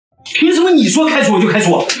凭什么你说开除我就开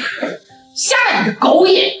除？瞎了你的狗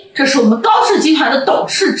眼！这是我们高氏集团的董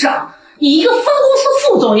事长，你一个分公司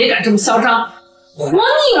副总也敢这么嚣张，活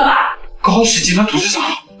腻了吧？高氏集团董事长，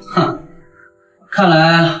哼，看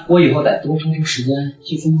来我以后得多抽出时间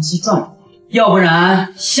去分公司转转，要不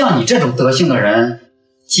然像你这种德行的人，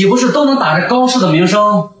岂不是都能打着高氏的名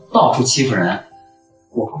声到处欺负人？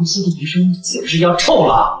我公司的名声岂不是要臭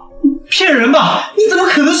了？骗人吧！你怎么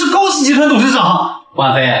可能是高氏集团董事长？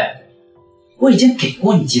万飞，我已经给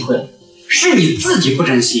过你机会了，是你自己不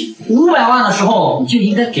珍惜。500万的时候你就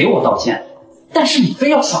应该给我道歉，但是你非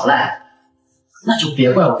要耍赖，那就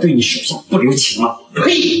别怪我对你手下不留情了。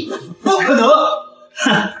呸！不可能！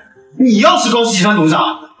哼，你要是高氏集团董事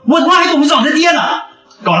长，我他妈还董事长的爹呢！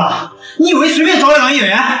高冷，你以为随便找2个演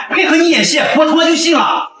员配合你演戏，我他妈就信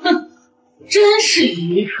了？哼，真是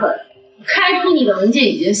愚蠢！开除你的文件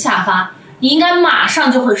已经下发，你应该马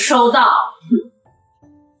上就会收到。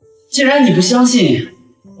既然你不相信，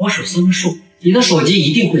我数3个数，你的手机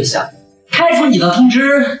一定会响。开除你的通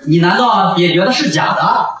知，你难道也觉得是假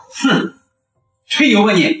的？哼，吹牛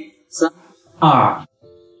吧你！3、2、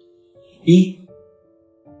1，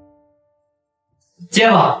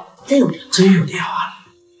接吧。真有电话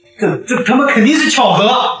了，这他妈肯定是巧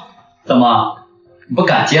合。怎么，你不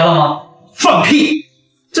敢接了吗？放屁！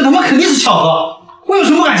这他妈肯定是巧合，我有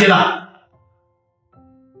什么不敢接的？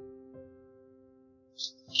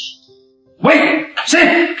喂，谁？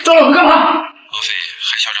找老子干嘛？莫非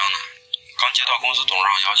还嚣张呢？刚接到公司董事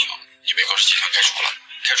长要求，你被高氏集团开除了，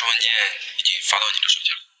开除文件已经发到你的手机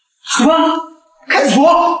了。什么？开除？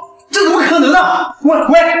这怎么可能呢？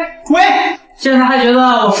喂！现在还觉得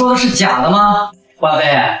我说的是假的吗？万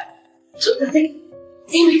飞，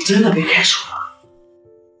真的被开除了。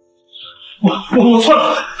我错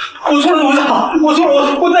了，董事长，我错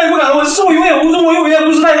了，我再也不敢了，我永远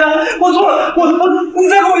不是泰山，我错了，你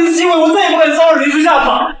再给我一次机会，我再也不敢骚扰林之夏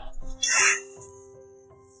了。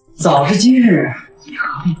早知今日，你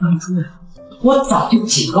何必当初呀？我早就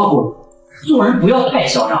警告过你，做人不要太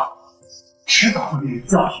嚣张，迟早会被人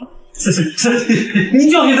教训。是，你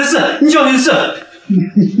教训的是，你只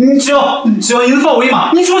要你能放我一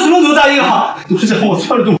马，你说什么我都答应啊。董事长，我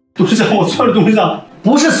错了，董事长。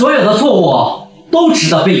不是所有的错误都值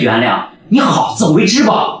得被原谅，你好自为之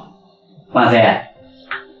吧。万飞，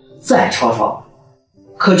再吵吵，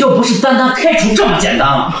可就不是单单开除这么简单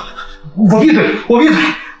了。我闭嘴！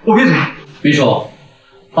秘书，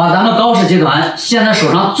把咱们高氏集团现在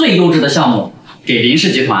手上最优质的项目给林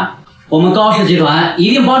氏集团，我们高氏集团一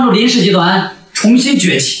定帮助林氏集团重新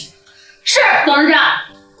崛起。是，董事长。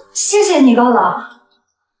谢谢你，高冷。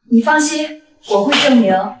你放心，我会证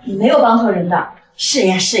明你没有帮错人的。是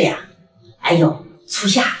呀，哎呦，初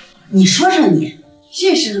夏，你说你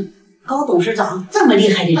认识高董事长这么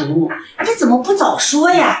厉害的人物，你怎么不早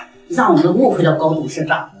说呀？让我们误会了高董事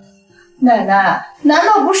长。奶奶，难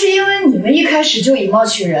道不是因为你们一开始就以貌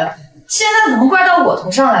取人，现在怎么怪到我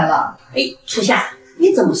头上来了？哎，初夏，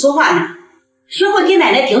你怎么说话呢？学会给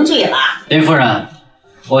奶奶顶嘴了。林夫人，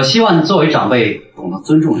我希望你作为长辈懂得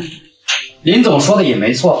尊重人。林总说的也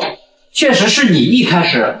没错，确实是你一开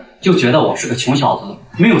始就觉得我是个穷小子，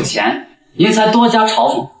没有钱，您才多加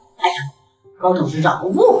嘲讽。哎呦，高董事长，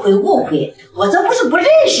误会，我这不是不认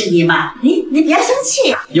识你吗？你别生气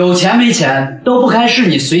呀。有钱没钱都不该是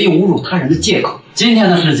你随意侮辱他人的借口。今天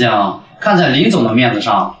的事情看在林总的面子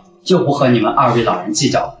上，就不和你们2位老人计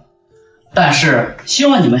较了。但是希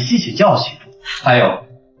望你们吸取教训。还有，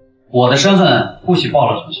我的身份不许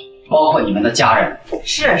暴露出去，包括你们的家人。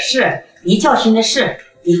是，你教训的是，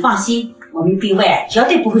你放心。我们B外绝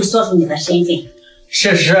对不会说出你的身份。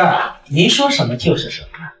事实，您说什么就是什么。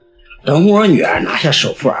等我女儿拿下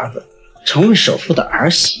首富儿子，成为首富的儿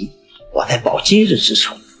媳，我再报今日之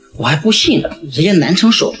仇。我还不信呢，人家南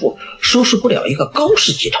城首富收拾不了一个高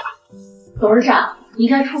氏集团。董事长，您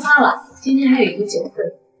该出发了，今天还有一个酒会。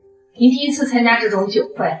您第一次参加这种酒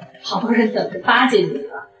会，好多人等着巴结您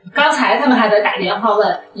了。刚才他们还在打电话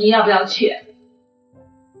问您要不要去。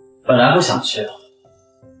本来不想去的。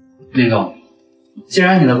林总，既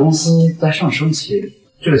然你的公司在上升期，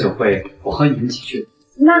这个酒会我和你一起去。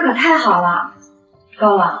那可太好了，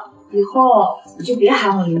高冷，以后你就别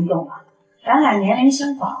喊我林总了，咱俩年龄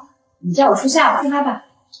相仿，你叫我初夏吧，出发吧。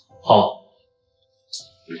好。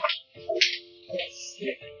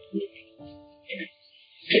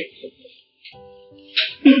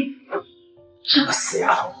这个死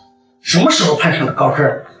丫头，什么时候攀上了高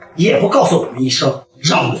枝，也不告诉我们一声，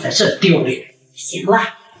让我们在这丢脸。行了，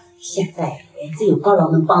现在也只有高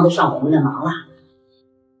冷能帮得上我们的忙了。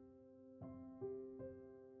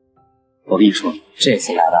我跟你说，这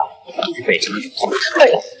次来的北城有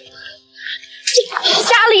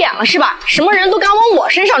瞎了眼了是吧？什么人都敢往我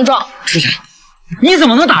身上撞！初夏，你怎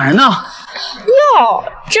么能打人呢？哟，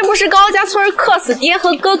这不是高家村克死爹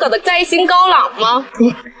和哥哥的灾星高朗吗？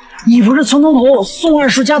你不是村东头宋二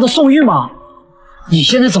叔家的宋玉吗？你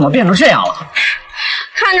现在怎么变成这样了？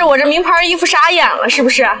看着我这名牌衣服傻眼了是不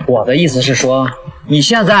是？我的意思是说，你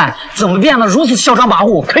现在怎么变得如此嚣张跋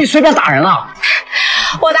扈，可以随便打人了？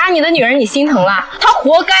我打你的女人你心疼了，她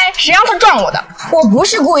活该，谁让她撞我的？我不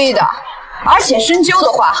是故意的，而且深究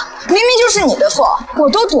的话，明明就是你的错，我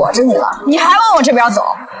都躲着你了，你还往我这边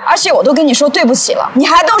走，而且我都跟你说对不起了，你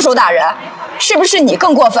还动手打人，是不是你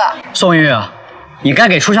更过分？宋玉，你该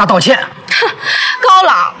给初夏道歉。高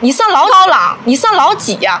朗，你算老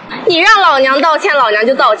几呀？你让老娘道歉，老娘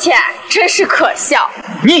就道歉，真是可笑。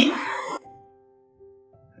你。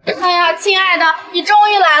哎呀，亲爱的，你终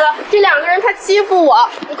于来了！这两个人他欺负我，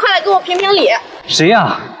你快来给我评评理。谁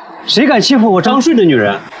呀？谁敢欺负我张顺的女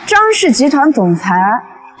人？张氏集团总裁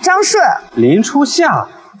张顺。林初夏，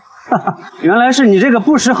哈哈，原来是你这个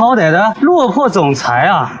不识好歹的落魄总裁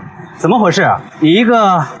啊！怎么回事？你一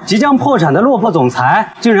个即将破产的落魄总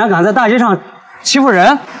裁，竟然敢在大街上欺负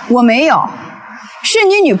人？我没有，是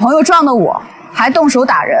你女朋友撞的我，还动手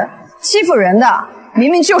打人，欺负人的明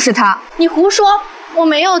明就是她。你胡说！我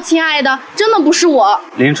没有，亲爱的，真的不是我。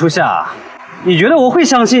林初夏，你觉得我会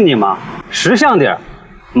相信你吗？识相点，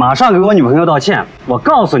马上给我女朋友道歉。我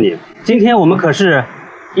告诉你，今天我们可是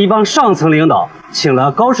一帮上层领导，请了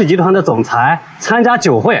高氏集团的总裁参加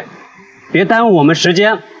酒会，别耽误我们时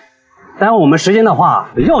间。耽误我们时间的话，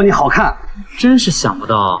要你好看。真是想不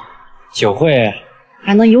到，酒会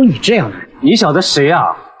还能有你这样的人。你晓得谁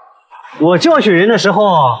啊？我教训人的时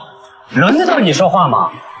候，轮得到你说话吗？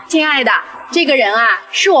亲爱的，这个人啊，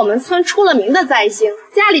是我们村出了名的灾星，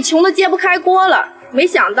家里穷得揭不开锅了，没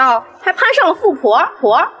想到还攀上了富婆。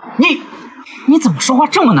你怎么说话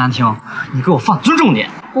这么难听？你给我放尊重点。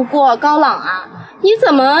不过高朗啊，你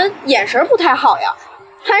怎么眼神不太好呀？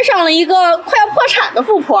攀上了一个快要破产的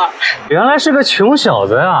富婆。原来是个穷小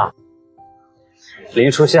子啊！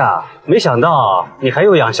林初夏，没想到你还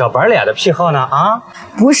有养小白脸的癖好呢啊！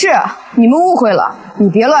不是，你们误会了，你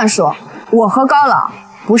别乱说，我和高朗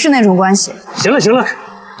不是那种关系。行了，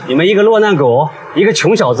你们一个落难狗，一个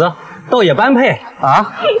穷小子，倒也般配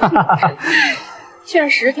啊！确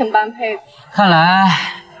实挺般配的。看来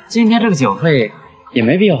今天这个酒会也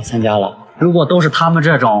没必要参加了。如果都是他们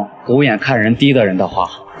这种狗眼看人低的人的话，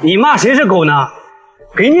你骂谁是狗呢？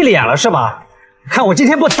给你脸了是吧？看我今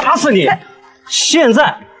天不打死你！现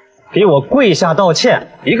在给我跪下道歉！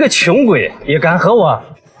一个穷鬼也敢和我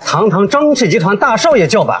堂堂张氏集团大少爷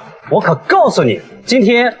叫板，我可告诉你，今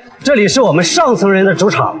天这里是我们上层人的主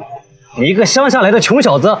场，你一个乡下来的穷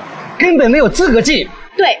小子根本没有资格进。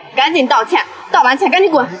对，赶紧道歉，道完歉赶紧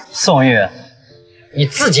滚。宋玉，你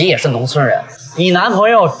自己也是农村人，你男朋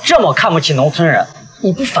友这么看不起农村人，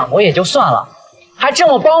你不反驳也就算了，还这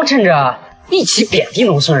么帮衬着一起贬低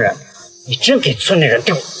农村人，你真给村里人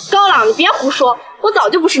丢脸。高朗，你别胡说，我早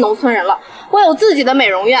就不是农村人了，我有自己的美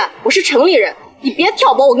容院，我是城里人，你别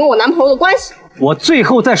挑拨我跟我男朋友的关系。我最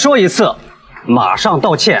后再说一次，马上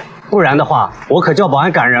道歉，不然的话我可叫保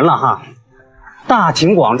安赶人了哈。大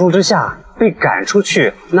庭广众之下被赶出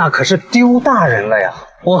去，那可是丢大人了呀。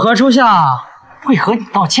我和初夏会和你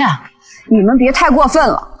道歉。你们别太过分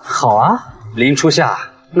了。好啊，林初夏，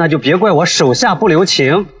那就别怪我手下不留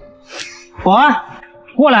情。保安，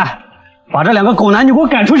过来，把这两个狗男女给我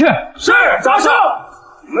赶出去。是，张少。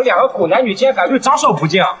你们两个狗男女竟然敢对张少不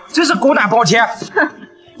敬，真是狗胆包天。哼，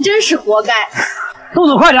真是活该。动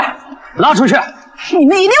作快点，拉出去。你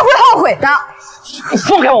们一定会后悔的。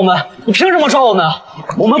放开我们！你凭什么抓我们？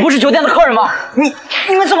我们不是酒店的客人吗？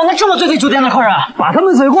你们怎么能这么对待酒店的客人？把他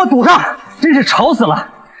们嘴给我堵上！真是吵死了！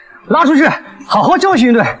拉出去，好好教训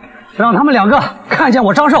一顿，让他们两个看见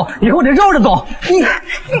我张少以后得绕着走。真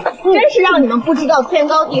是让你们不知道天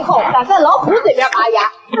高地厚，敢在老虎嘴边拔牙。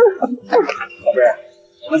宝贝儿，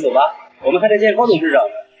我们走吧，我们还得见高董事长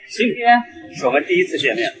呢。今天是我们第一次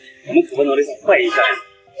见面，我们可不能留下坏印象呀。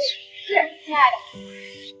是，亲爱的。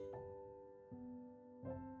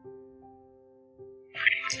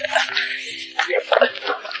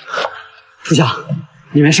初夏，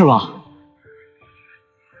你没事吧？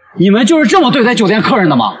你们就是这么对待酒店客人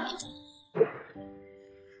的吗？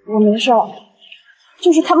我没事，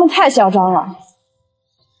就是他们太嚣张了。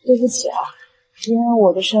对不起啊，因为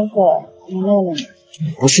我的身份连累了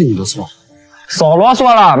你。不是你的错。少啰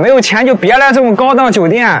嗦了，没有钱就别来这种高档酒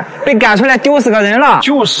店，被赶出来丢死个人了。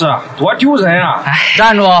就是，多丢人啊！哎，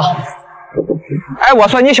站住！哎，我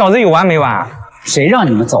说你小子有完没完？谁让你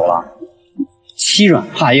们走了？欺软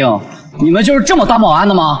怕硬，你们就是这么当保安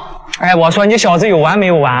的吗？哎，我说你小子有完没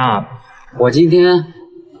有完啊？我今天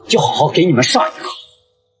就好好给你们上一课。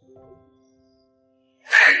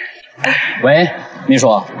喂，秘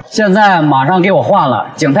书，现在马上给我换了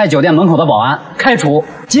景泰酒店门口的保安，开除，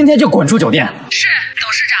今天就滚出酒店。是，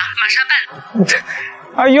董事长，马上办。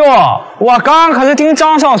哎呦，我刚刚可是听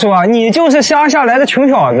张少说你就是乡下来的穷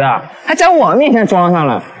小子，还在我面前装上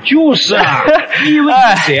了。就是啊，你以为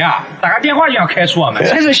是谁啊？打个电话就要开除我们，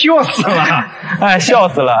真是笑死了！哎，笑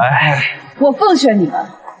死了！哎，我奉劝你们，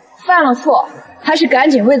犯了错还是赶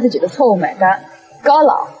紧为自己的错误买单。高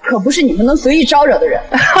老可不是你们能随意招惹的人。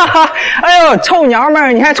哈哈，哎呦，臭娘们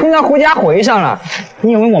儿，你还冲着胡家回上了？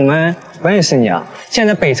你以为我们不认识你啊？现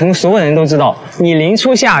在北城所有人都知道，你林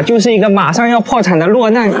初夏就是一个马上要破产的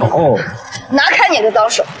落难狗。拿开你的脏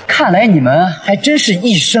手！看来你们还真是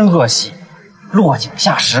一身恶习，落井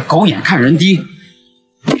下石，狗眼看人低，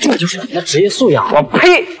这就是你的职业素养。我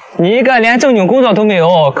呸！你一个连正经工作都没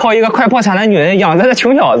有，靠一个快破产的女人养着的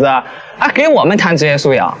穷小子，还给我们谈职业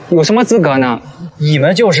素养，有什么资格呢？你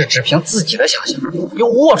们就是只凭自己的想象，用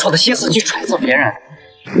龌龊的心思去揣测别人。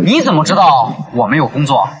你怎么知道我没有工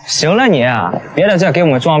作？行了你，别在这给我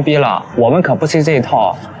们装逼了，我们可不吃这一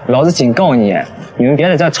套。老子警告你，你们别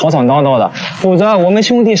在这吵吵闹闹的，否则我们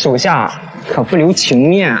兄弟手下可不留情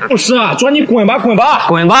面。不是啊，抓你滚吧，滚吧，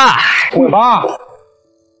滚吧，滚吧，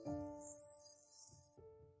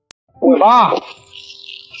滚吧！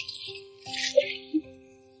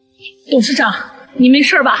董事长，你没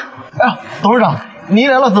事吧？哎呀，董事长，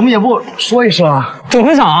您来了怎么也不说一声啊？董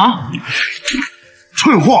事长，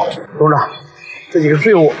蠢货！董事长，这几个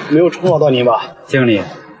税务没有冲扰到您吧？经理，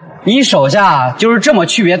你手下就是这么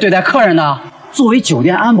区别对待客人的？作为酒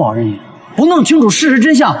店安保人员，不弄清楚事实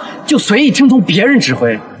真相就随意听从别人指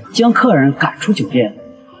挥，将客人赶出酒店，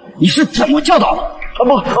你是怎么教导的？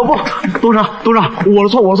不，董事长，我的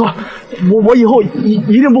错，我以后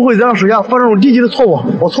一定不会再让手下犯这种低级的错误，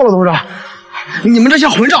我错了，董事长。你们这些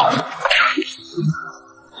混账！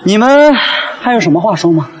你们还有什么话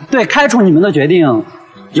说吗？对开除你们的决定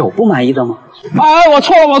有不满意的吗？哎，我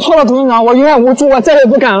错了，董事长，我有眼无珠，我再也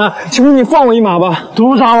不敢了，求你放我一马吧。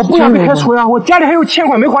董事长，我不想被开除呀，我家里还有欠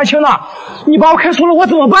款没还清呢，你把我开除了，我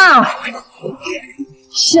怎么办啊？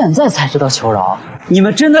现在才知道求饶，你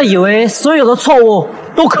们真的以为所有的错误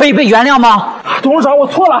都可以被原谅吗？董事长，我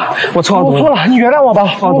错了，你原谅我吧，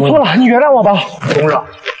我错了，你原谅我吧。董事长，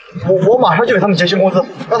我马上就给他们结清工资，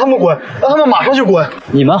让他们滚，让他们马上就滚。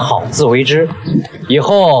你们好自为之，以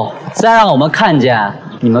后再让我们看见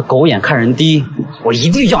你们狗眼看人低，我一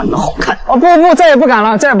定要你们好看。哦不，再也不敢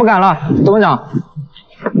了，董事长，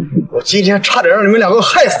我今天差点让你们两个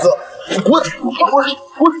害死，滚！董事长，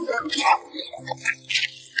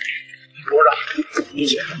理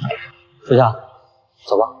解。初夏，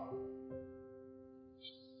走吧。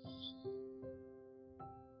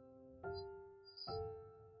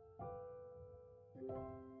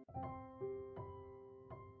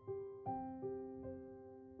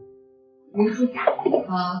林初夏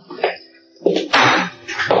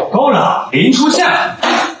高长，林初夏，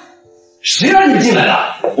谁让你们进来的？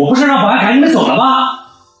我不是让保安赶你们走了吗？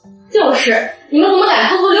就是，你们怎么敢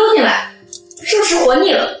偷偷溜进来？是不是活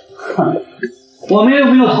腻了？哼，我们又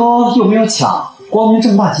没有偷，又没有抢，光明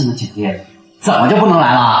正大进了酒店，怎么就不能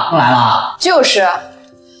来了？不来了？就是，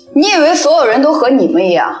你以为所有人都和你们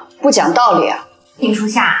一样不讲道理啊？林初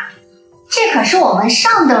夏，这可是我们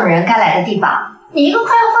上等人该来的地方，你一个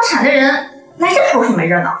快要破产的人来这凑什么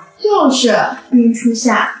热闹？就是林初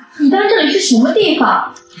夏，你当这里是什么地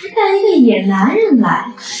方？还带一个野男人来？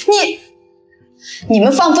你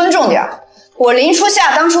们放尊重点。我林初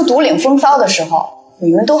夏当初独领风骚的时候，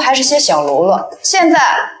你们都还是些小喽啰，现在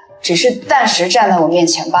只是暂时站在我面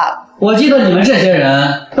前罢了。我记得你们这些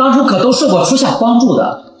人当初可都受过初夏帮助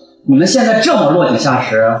的，你们现在这么落井下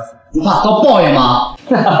石，不怕遭报应吗？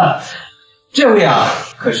这位啊，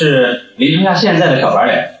可是林初夏现在的小白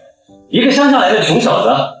脸，一个乡下来的穷小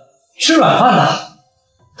子，吃软饭的，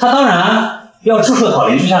他当然要处处讨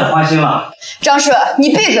林初夏的欢心了。张顺，你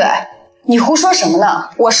闭嘴！你胡说什么呢？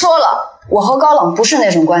我说了，我和高朗不是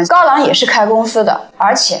那种关系，高朗也是开公司的，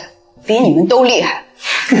而且比你们都厉害。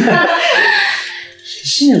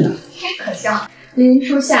是呢，真可笑。林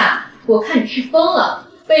初夏，我看你是疯了。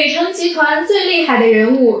北城集团最厉害的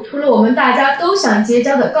人物，除了我们大家都想结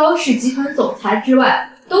交的高氏集团总裁之外，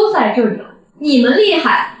都在这里了。你们厉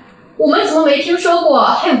害，我们怎么没听说过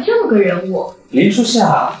还有这么个人物？林初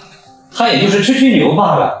夏，他也就是吹吹牛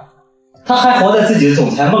罢了，他还活在自己的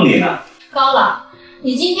总裁梦里呢。高朗，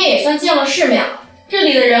你今天也算见了世面了。这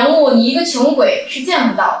里的人物，你一个穷鬼是见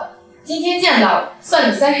不到的。今天见到了，算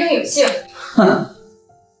你三生有幸。哼，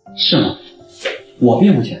是吗？我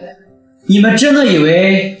并不觉得。你们真的以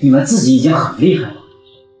为你们自己已经很厉害了？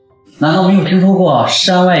难道没有听说过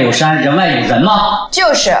山外有山，人外有人吗？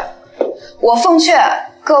就是，我奉劝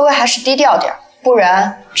各位还是低调点，不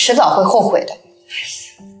然迟早会后悔的。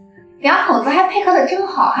两口子还配合的真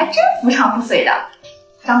好，还真不唱不随的。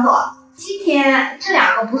张总，今天这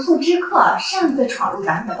两个不速之客擅自闯入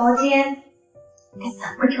咱们的包间，该怎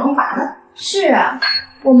么惩罚呢？是啊，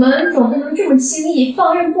我们总不能这么轻易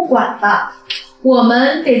放任不管吧？我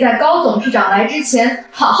们得在高董事长来之前，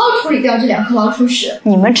好好处理掉这两颗老鼠屎。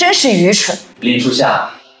你们真是愚蠢！林初夏，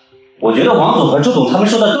我觉得王总和周总他们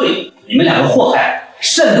说的对，你们两个祸害，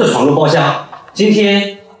擅自闯入包厢，今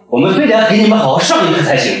天我们非得给你们好好上一课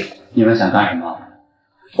才行。你们想干什么？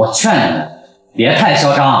我劝你们别太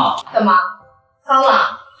嚣张。怎么，高冷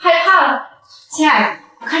害怕了？亲爱的，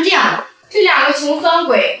我看这样吧，这两个穷酸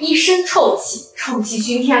鬼一身臭气，臭气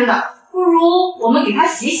熏天的，不如我们给他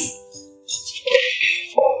洗洗。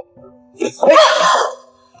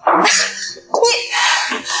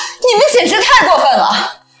你们简直太过分了！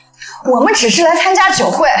我们只是来参加酒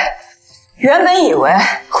会，原本以为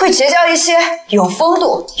会结交一些有风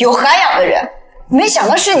度、有涵养的人，没想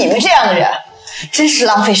到是你们这样的人，真是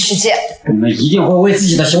浪费时间。你们一定会为自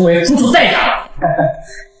己的行为付出代价。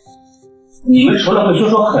你们除了会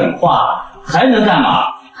说狠话，还能干嘛？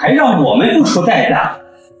还让我们付出代价？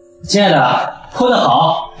亲爱的，拖得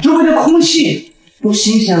好，周围的空气都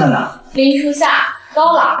新鲜了呢。林初夏、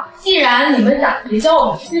高朗，既然你们想结交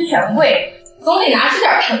我们这些权贵，总得拿出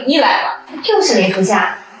点诚意来吧。就是林初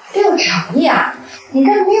夏，得有诚意啊！你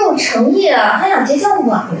这没有诚意的，还想结交我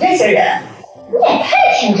们这些人，你也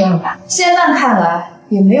太天真了吧！现在看来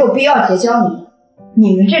也没有必要结交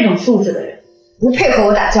你们这种素质的人，不配和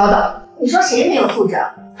我打交道。你说谁没有素质？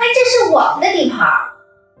还这是我们的地盘，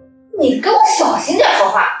你跟我小心点说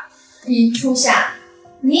话。林初夏，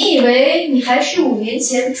你以为你还是5年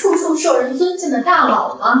前处处受人尊敬的大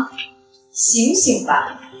佬吗？醒醒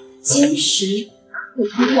吧，今时不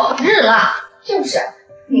同往日了。就是，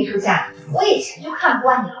林初夏，我以前就看不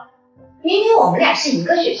惯你了。明明我们俩是一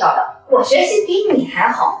个学校的，我学习比你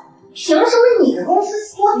还好，凭什么你的公司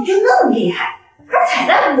做的就那么厉害，还踩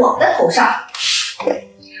在我的头上？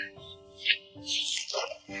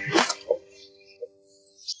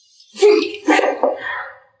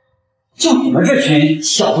就你们这群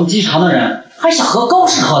小肚鸡肠的人，还想和高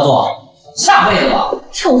氏合作？下辈子吧！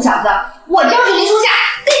臭小子，我就是林初夏，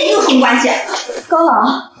跟你有什么关系？高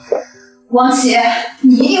朗，王琦，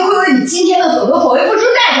你一定会为你今天的所作所为付出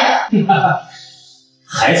代价的。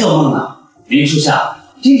还做梦呢，林初夏，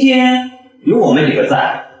今天有我们几个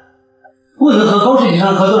在，不能和高氏集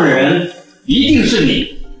团合作的人一定是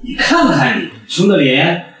你。你看看你，穷得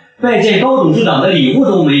连拜见高董事长的礼物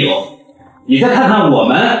都没有。你再看看我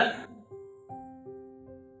们。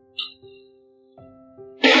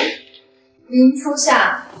林初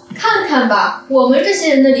夏，看看吧，我们这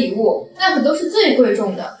些人的礼物，那可都是最贵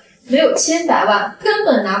重的，没有千百万根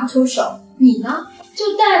本拿不出手。你呢，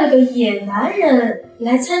就带了个野男人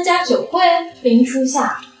来参加酒会。林初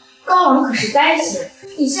夏，高朗可是灾星，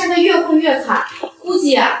你现在越混越惨，估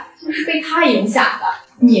计啊就是被他影响的。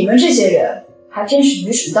你们这些人还真是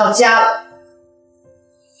愚蠢到家了。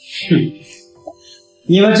哼，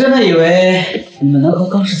你们真的以为你们能和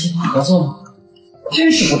高氏集团合作吗？真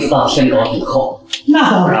是不知道天高地厚。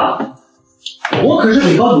那当然，我可是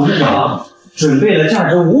给高董事长准备了价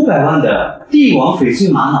值500万的帝王翡翠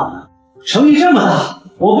玛瑙呢，诚意这么大，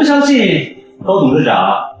我不相信高董事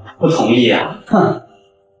长不同意啊！哼，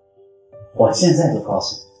我现在就告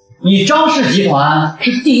诉你，你张氏集团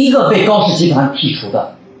是第一个被高氏集团剔除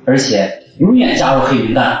的，而且永远加入黑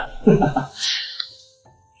名单。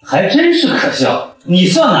还真是可笑，你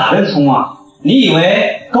算哪根葱啊？你以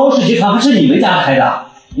为高氏集团还是你们家开的？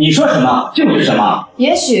你说什么就是什么。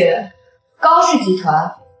也许高氏集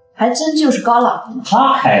团还真就是高朗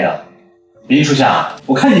他开的。林初夏，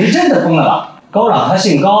我看你是真的疯了吧？高朗他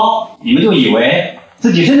姓高，你们就以为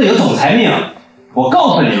自己真的有总裁命？我告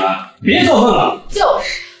诉你们，别做梦了。就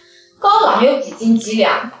是，高朗有几斤几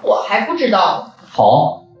两，我还不知道呢。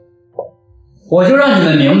好，我就让你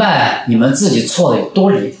们明白你们自己错的有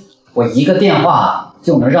多离谱。我一个电话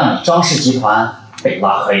就能让你张氏集团被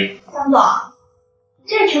拉黑。张总，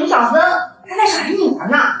这穷小子还在耍着你玩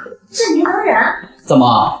呢，是您能忍？怎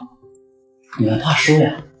么，你们怕输呀？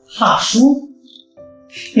怕输？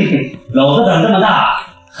哼哼，老子长这么大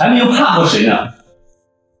还没有怕过谁呢。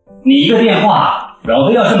你一个电话，老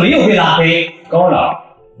子要是没有被拉黑，高朗、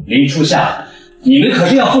林初夏，你们可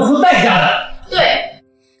是要付出代价的。对，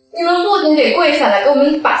你们不仅得跪下来给我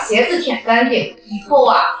们把鞋子舔干净，以后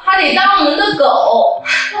啊还得当我们的狗。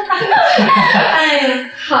哎呀，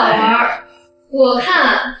好玩！我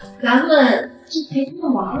看咱们就陪他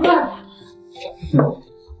们玩玩吧。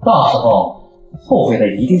到时候后悔的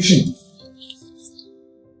一定是你。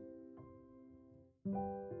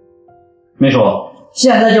秘书，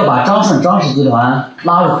现在就把张顺、张氏集团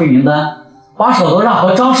拉入黑名单，把手头上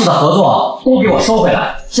和张氏的合作都给我收回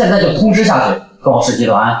来。现在就通知下去，高氏集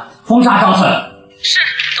团封杀张顺。是，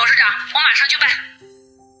董事长，我马上就办。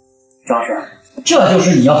张顺，这就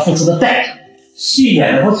是你要付出的代价。戏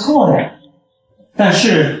演得不错呀，但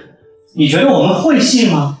是你觉得我们会戏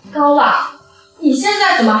吗？高老，你现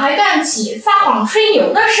在怎么还干起撒谎吹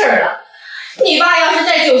牛的事儿了？你爸要是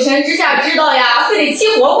在酒泉之下知道呀，非得气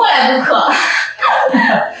活过来不可。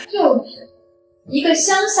就是一个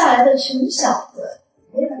乡下来的穷小子，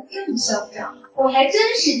也敢这么嚣张，我还真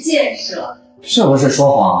是见识了。是不是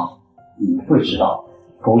说谎？你会知道，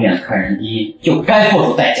狗眼看人低，就该付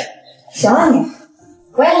出代价。行了你，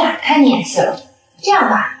我也懒得看你演戏了。这样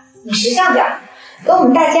吧，你识相点，给我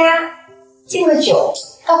们大家敬个酒，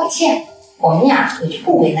道个歉，我们呀也就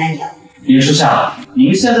不为难你了。林属下，你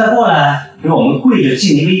们现在过来给我们跪着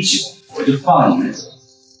敬一杯酒，我就放你们走，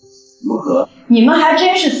如何？你们还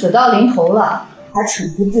真是死到临头了，还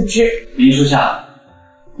蠢不自知。林属下，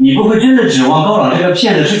你不会真的指望高朗这个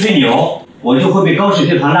骗子吹吹牛，我就会被高氏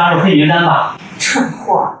集团拉入黑名单吧？蠢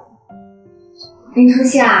货！林初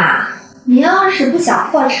夏，你要是不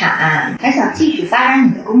想破产，还想继续发展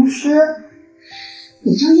你的公司，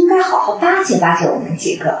你就应该好好巴结巴结我们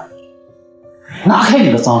几个。拿开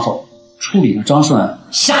你的脏手！处理了张顺，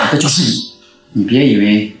下一个就是你。你别以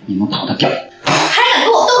为你能跑得掉。还敢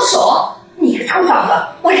跟我动手？你个臭小子，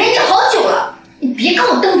我忍你好久了，你别跟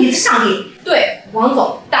我蹬鼻子上脸。对，王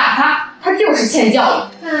总，打他，他就是欠教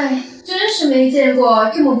育。哎，真是没见过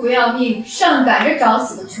这么不要命、上赶着找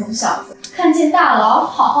死的穷小子。看见大佬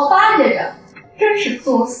好好巴结着，真是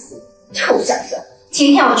作死！臭小子，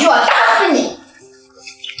今天我就要打死你！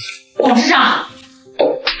董事长，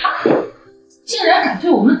竟然敢对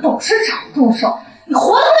我们董事长动手，你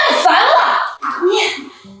活得耐烦了！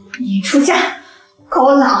你初夏、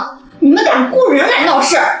高朗，你们敢雇人来闹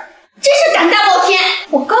事儿，真是胆大包天！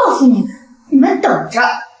我告诉你们，你们等着，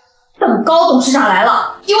等高董事长来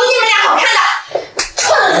了，有你们